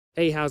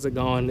Hey, how's it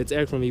going? It's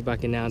Eric from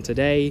eBike and Now, and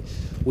today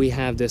we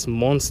have this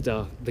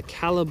monster, the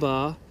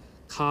Caliber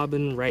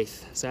Carbon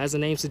Wraith. So as the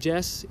name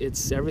suggests,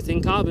 it's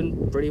everything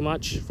carbon, pretty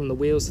much, from the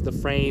wheels to the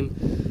frame.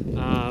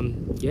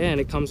 Yeah, and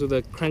it comes with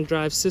a crank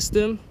drive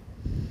system,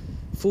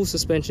 full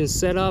suspension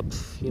setup,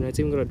 it's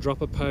even got a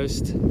dropper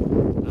post.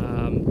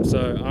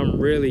 So I'm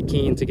really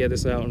keen to get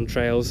this out on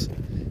trails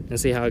and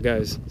see how it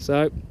goes.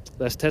 So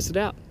let's test it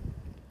out.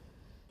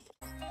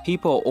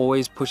 People are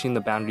always pushing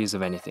the boundaries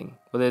of anything.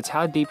 Whether it's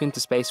how deep into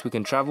space we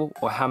can travel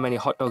or how many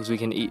hot dogs we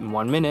can eat in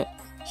 1 minute,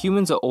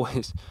 humans are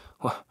always...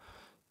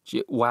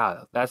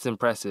 Wow, that's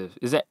impressive.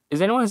 Is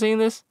anyone seeing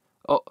this?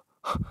 Oh,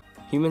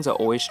 humans are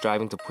always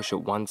striving to push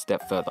it one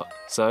step further.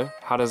 So,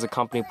 how does a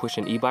company push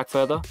an e-bike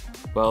further?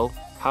 Well,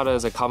 how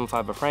does a carbon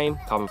fiber frame,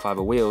 carbon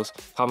fiber wheels,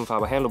 carbon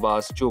fiber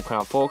handlebars, dual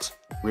crown forks,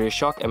 rear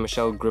shock and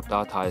Michelin gripped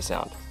R tires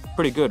sound?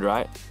 Pretty good,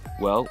 right?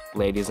 Well,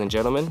 ladies and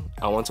gentlemen,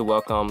 I want to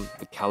welcome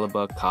the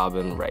Caliber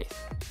Carbon Wraith.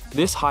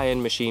 This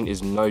high-end machine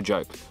is no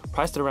joke.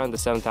 Priced around the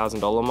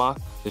 $7,000 mark,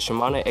 the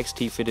Shimano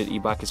XT fitted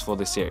e-bike is for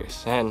the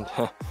serious and,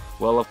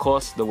 well, of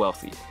course, the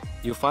wealthy.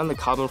 You'll find the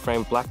carbon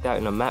frame blacked out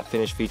in a matte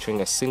finish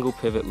featuring a single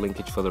pivot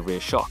linkage for the rear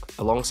shock,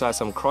 alongside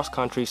some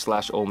cross-country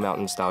 /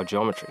 all-mountain style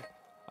geometry.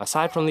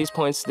 Aside from these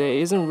points, there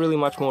isn't really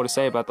much more to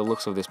say about the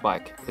looks of this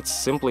bike. It's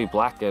simply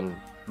black and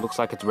looks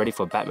like it's ready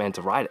for Batman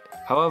to ride it.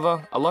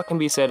 However, a lot can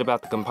be said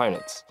about the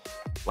components.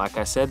 Like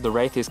I said, the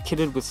Wraith is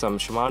kitted with some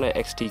Shimano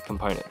XT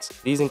components.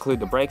 These include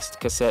the brakes,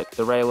 cassette,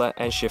 derailleur,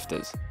 and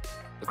shifters.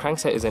 The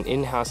crankset is an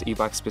in-house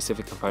e-bike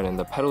specific component.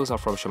 The pedals are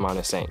from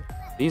Shimano Sane.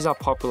 These are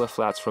popular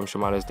flats from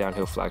Shimano's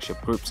downhill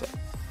flagship group set.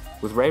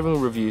 With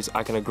raving reviews,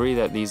 I can agree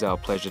that these are a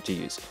pleasure to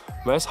use.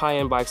 Most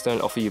high-end bikes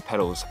don't offer you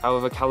pedals,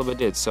 however Caliber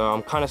did, so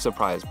I'm kind of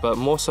surprised, but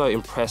more so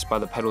impressed by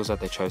the pedals that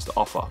they chose to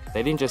offer.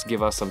 They didn't just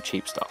give us some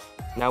cheap stuff.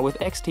 Now with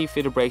XT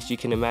fitted brakes, you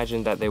can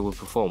imagine that they would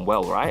perform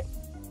well, right?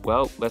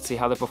 Well, let's see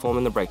how they perform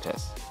in the brake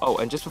test. Oh,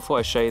 and just before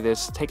I show you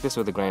this, take this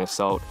with a grain of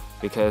salt,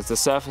 because the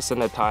surface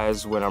and the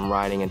tires when I'm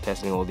riding and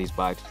testing all these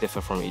bikes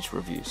differ from each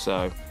review.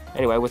 So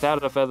anyway,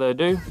 without further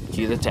ado,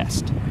 cue the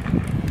test.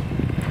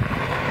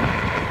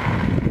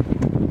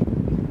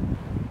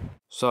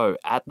 So,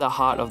 at the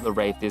heart of the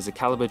Wraith is a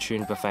Caliber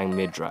tuned Bafang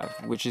mid-drive,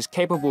 which is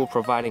capable of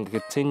providing a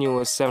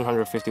continuous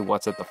 750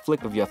 watts at the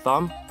flick of your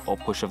thumb or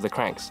push of the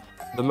cranks.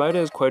 The motor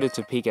is quoted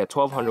to peak at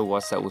 1200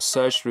 watts that will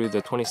surge through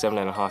the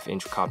 27.5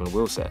 inch carbon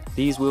wheel set.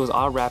 These wheels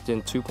are wrapped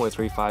in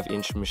 2.35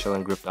 inch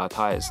Michelin gripped R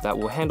tires that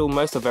will handle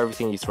most of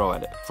everything you throw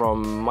at it.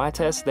 From my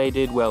test, they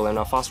did well and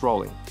are fast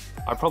rolling.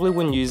 I probably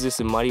wouldn't use this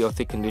in muddy or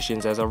thick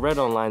conditions, as I read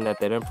online that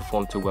they don't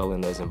perform too well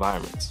in those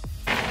environments.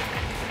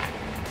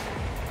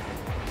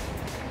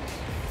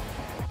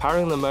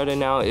 Powering the motor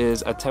now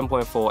is a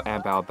 10.4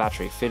 amp hour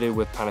battery fitted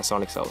with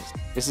Panasonic cells.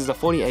 This is a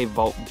 48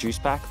 volt juice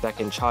pack that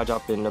can charge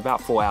up in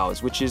about 4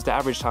 hours, which is the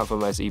average time for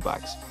most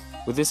e-bikes.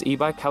 With this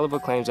e-bike, Caliber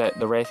claims that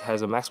the Wraith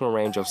has a maximum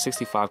range of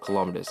 65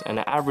 kilometers and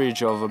an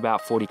average of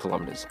about 40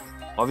 kilometers.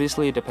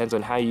 Obviously, it depends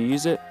on how you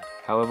use it.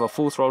 However,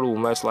 full throttle will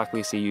most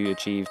likely see you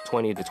achieve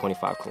 20 to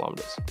 25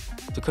 kilometers.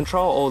 To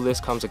control all this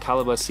comes a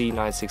Caliber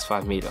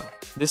C965 meter.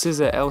 This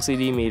is a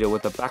LCD meter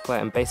with a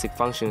backlight and basic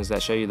functions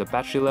that show you the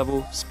battery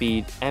level,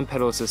 speed, and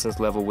pedal assistance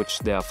level, which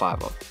there are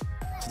 5 of.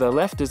 To the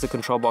left is the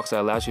control box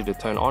that allows you to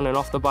turn on and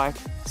off the bike,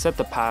 set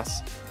the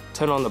pass,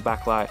 turn on the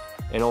backlight,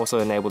 and also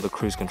enable the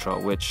cruise control,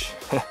 which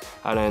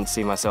I don't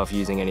see myself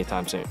using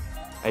anytime soon.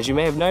 As you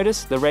may have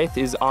noticed, the Wraith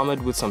is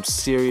armored with some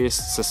serious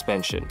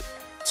suspension.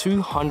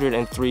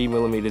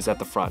 203mm at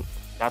the front.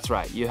 That's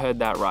right, you heard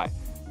that right.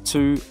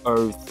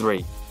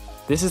 203.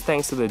 This is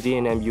thanks to the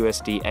D&M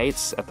USD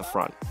 8s at the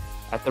front.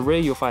 At the rear,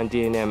 you'll find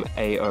D&M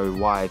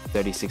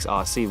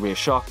AOY36RC rear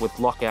shock with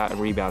lockout and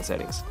rebound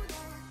settings.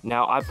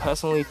 Now, I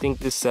personally think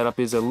this setup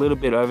is a little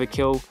bit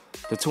overkill.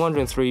 The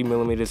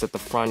 203mm at the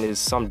front is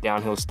some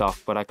downhill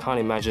stuff, but I can't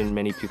imagine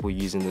many people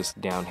using this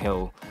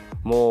downhill.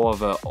 More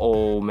of an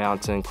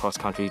all-mountain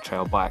cross-country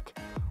trail bike,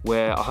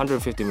 where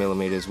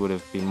 150mm would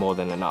have been more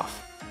than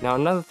enough. Now,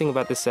 another thing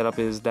about this setup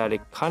is that it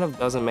kind of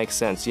doesn't make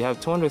sense. You have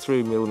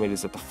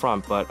 203mm at the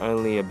front, but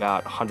only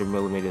about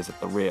 100mm at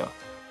the rear.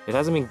 It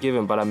hasn't been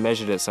given, but I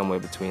measured it somewhere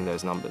between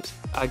those numbers.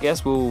 I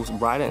guess we'll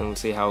ride it and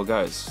see how it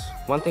goes.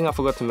 One thing I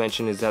forgot to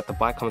mention is that the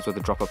bike comes with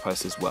a dropper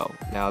post as well.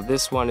 Now,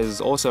 this one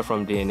is also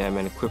from D&M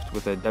and equipped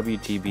with a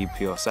WTB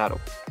Pure saddle.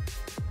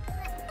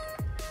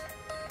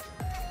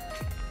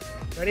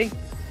 Ready?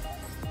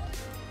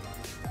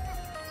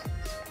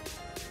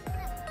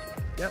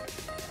 Yep.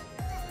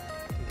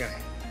 Okay.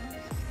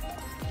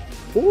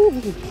 Ooh.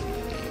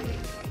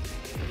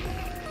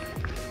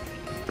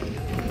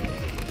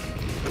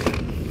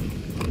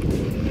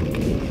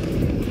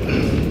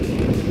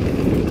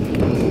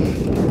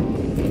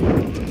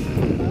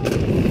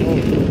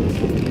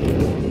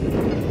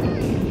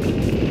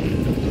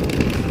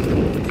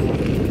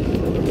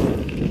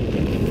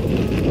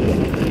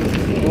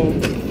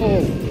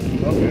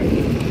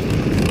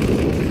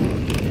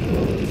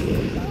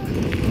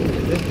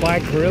 This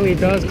bike really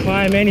does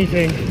climb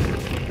anything.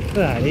 Look at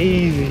that,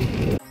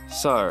 easy.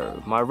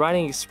 So, my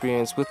riding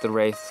experience with the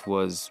Wraith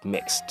was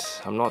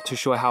mixed. I'm not too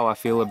sure how I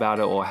feel about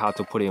it or how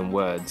to put it in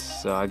words,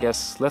 so I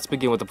guess let's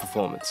begin with the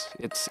performance.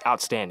 It's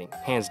outstanding,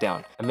 hands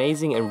down.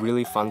 Amazing and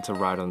really fun to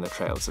ride on the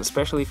trails,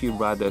 especially if you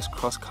ride those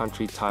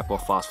cross-country type or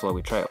fast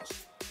flowy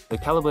trails. The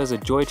Caliber is a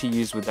joy to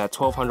use with that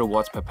 1200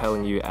 watts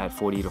propelling you at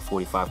 40 to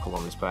 45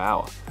 kilometers per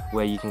hour,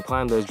 where you can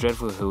climb those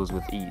dreadful hills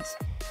with ease.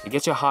 It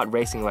gets your heart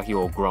racing like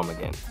you're all Grom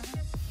again.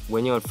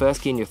 When you're in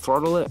first gear and you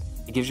throttle it,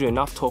 it gives you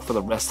enough torque for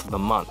the rest of the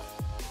month.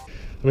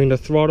 I mean, the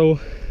throttle,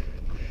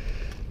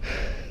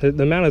 the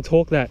amount of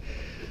torque that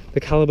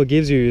the Caliber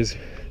gives you is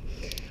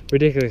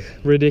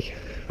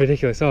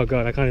ridiculous. Oh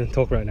god, I can't even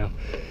talk right now.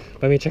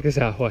 Let me check this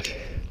out, watch.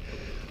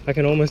 I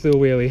can almost do a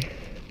wheelie.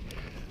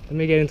 Let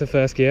me get into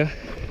first gear.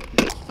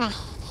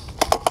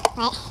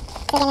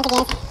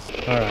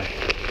 Alright,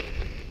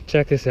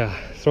 check this out.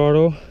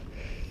 Throttle.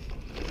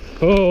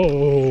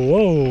 Oh,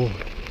 whoa.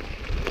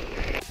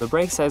 The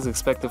brakes, as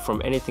expected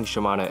from anything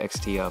Shimano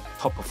XT, are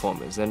top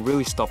performers and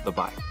really stop the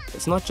bike.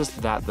 It's not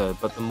just that though,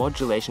 but the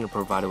modulation it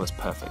provided was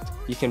perfect.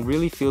 You can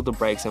really feel the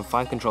brakes and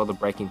fine control the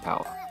braking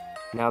power.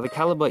 Now the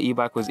Caliber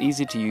e-bike was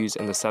easy to use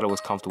and the saddle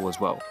was comfortable as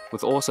well,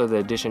 with also the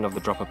addition of the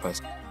dropper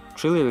post.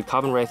 Truly the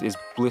Carbon Wraith is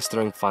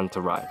blistering fun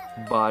to ride,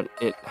 but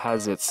it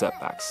has its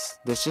setbacks.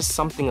 There's just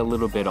something a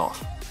little bit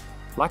off.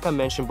 Like I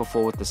mentioned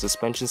before with the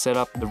suspension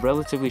setup, the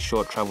relatively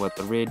short travel at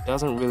the rear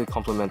doesn't really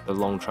complement the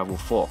long travel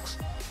forks.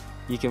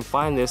 You can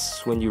find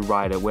this when you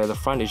ride it, where the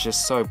front is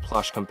just so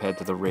plush compared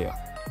to the rear.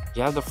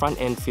 You have the front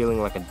end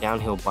feeling like a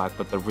downhill bike,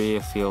 but the rear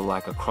feel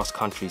like a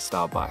cross-country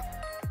style bike.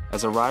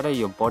 As a rider,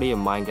 your body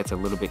and mind gets a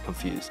little bit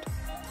confused.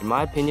 In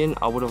my opinion,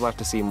 I would have liked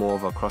to see more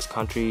of a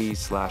cross-country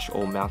 /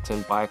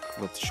 all-mountain bike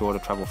with shorter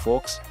travel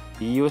forks.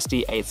 The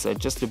USD 8s are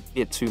just a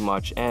bit too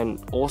much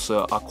and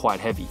also are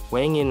quite heavy.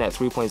 Weighing in at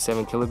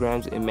 3.7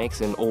 kilograms, it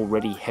makes an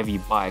already heavy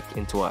bike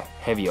into a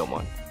heavier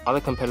one. Other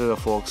competitor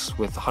forks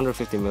with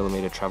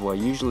 150mm travel are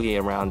usually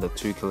around the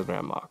 2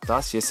 kilogram mark.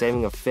 Thus, you're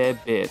saving a fair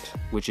bit,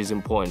 which is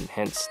important,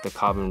 hence the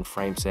carbon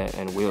frame set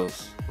and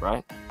wheels,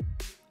 right?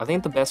 I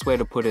think the best way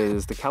to put it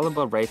is the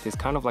Caliber Wraith is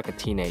kind of like a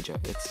teenager.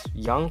 It's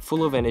young,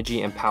 full of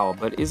energy and power,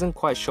 but isn't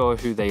quite sure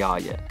who they are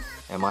yet.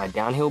 Am I a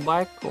downhill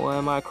bike or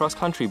am I a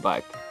cross-country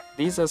bike?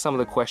 These are some of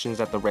the questions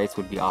that the Wraith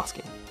would be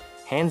asking.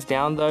 Hands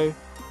down though,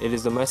 it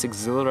is the most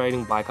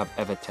exhilarating bike I've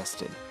ever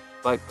tested,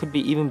 but could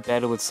be even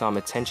better with some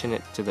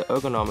attention to the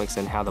ergonomics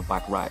and how the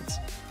bike rides.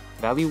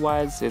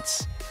 Value-wise,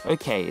 it's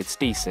okay, it's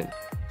decent.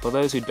 For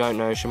those who don't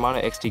know,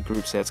 Shimano XT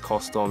group sets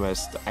cost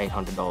almost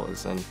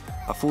 $800, and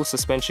a full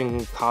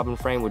suspension carbon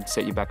frame would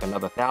set you back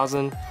another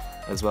 $1,000,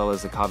 as well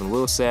as the carbon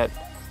wheel set,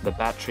 the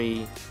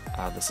battery,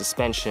 the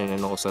suspension,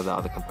 and also the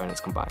other components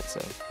combined,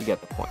 so you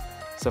get the point.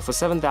 So for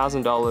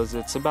 $7,000,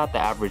 it's about the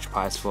average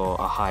price for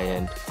a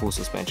high-end full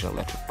suspension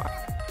electric bike.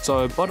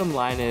 So bottom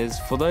line is,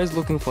 for those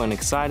looking for an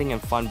exciting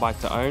and fun bike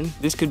to own,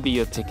 this could be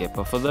your ticket.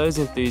 But for those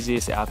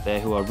enthusiasts out there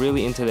who are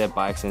really into their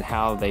bikes and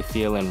how they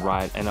feel and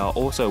ride and are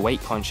also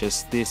weight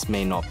conscious, this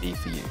may not be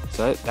for you.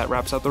 So that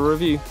wraps up the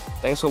review.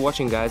 Thanks for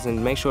watching guys,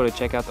 and make sure to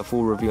check out the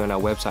full review on our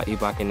website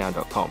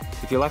ebikingnow.com.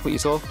 If you like what you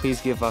saw,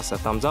 please give us a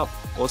thumbs up.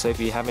 Also, if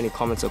you have any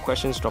comments or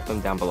questions, drop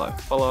them down below.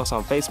 Follow us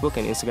on Facebook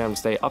and Instagram to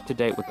stay up to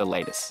date with the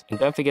latest. And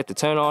don't forget to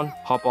turn on,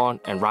 hop on,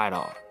 and ride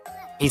on.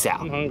 Peace out.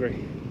 I'm hungry.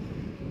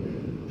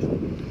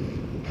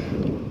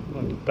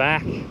 My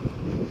back,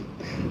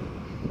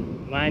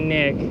 my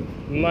neck,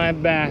 my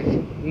back,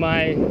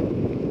 my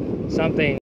something.